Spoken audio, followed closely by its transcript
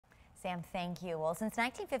Sam, thank you. Well, since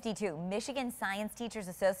 1952, Michigan Science Teachers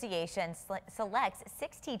Association selects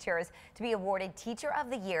 6 teachers to be awarded Teacher of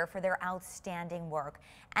the Year for their outstanding work.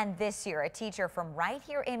 And this year, a teacher from right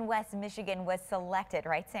here in West Michigan was selected,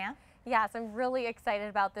 right, Sam? Yes, I'm really excited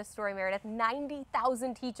about this story, Meredith.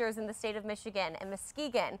 90,000 teachers in the state of Michigan, and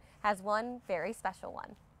Muskegon has one very special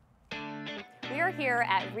one. We are here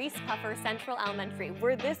at Reeths Puffer Central Elementary,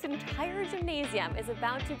 where this entire gymnasium is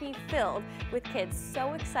about to be filled with kids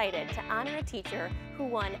so excited to honor a teacher who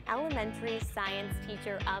won Elementary Science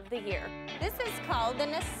Teacher of the Year. This is called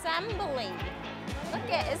an assembly. Look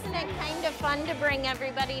at, isn't it kind of fun to bring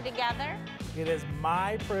everybody together? It is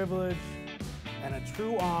my privilege and a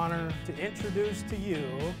true honor to introduce to you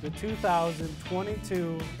the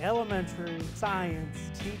 2022 Elementary Science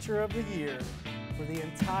Teacher of the Year for the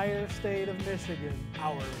entire state of Michigan,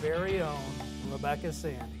 our very own Rebecca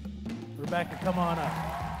Sandee. Rebecca, come on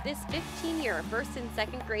up. This 15-year first and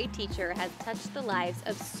second grade teacher has touched the lives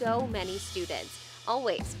of so many students,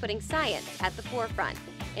 always putting science at the forefront.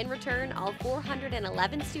 In return, all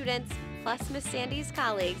 411 students, plus Miss Sandee's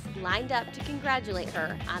colleagues, lined up to congratulate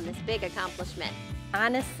her on this big accomplishment.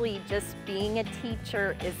 Honestly, just being a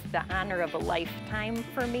teacher is the honor of a lifetime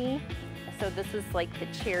for me. So this is like the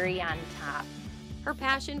cherry on top. Her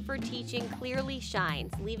passion for teaching clearly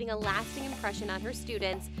shines, leaving a lasting impression on her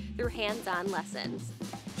students through hands-on lessons.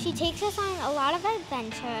 She takes us on a lot of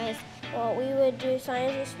adventures. Well, we would do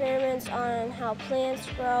science experiments on how plants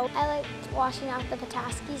grow. I like washing off the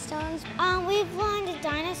Petoskey stones. We've learned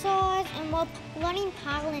dinosaurs, and we're learning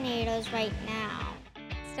pollinators right now.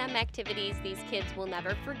 STEM activities these kids will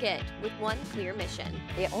never forget, with one clear mission.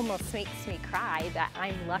 It almost makes me cry that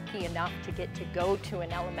I'm lucky enough to get to go to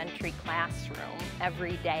an elementary classroom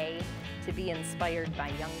every day to be inspired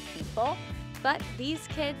by young people. But these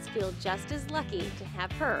kids feel just as lucky to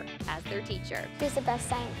have her as their teacher. She's the best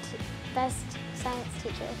science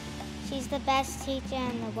teacher. She's the best teacher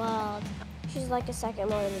in the world. She's like a second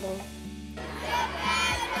mother to me.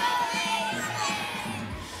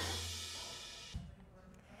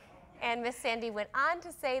 And Miss Sandee went on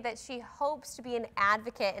to say that she hopes to be an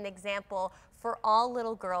advocate and example for all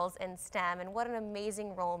little girls in STEM, and what an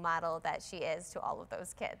amazing role model that she is to all of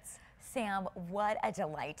those kids. Sam, what a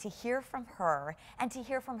delight to hear from her and to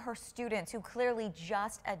hear from her students who clearly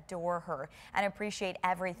just adore her and appreciate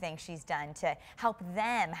everything she's done to help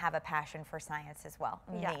them have a passion for science as well.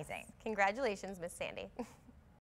 Amazing. Yes. Congratulations, Miss Sandee.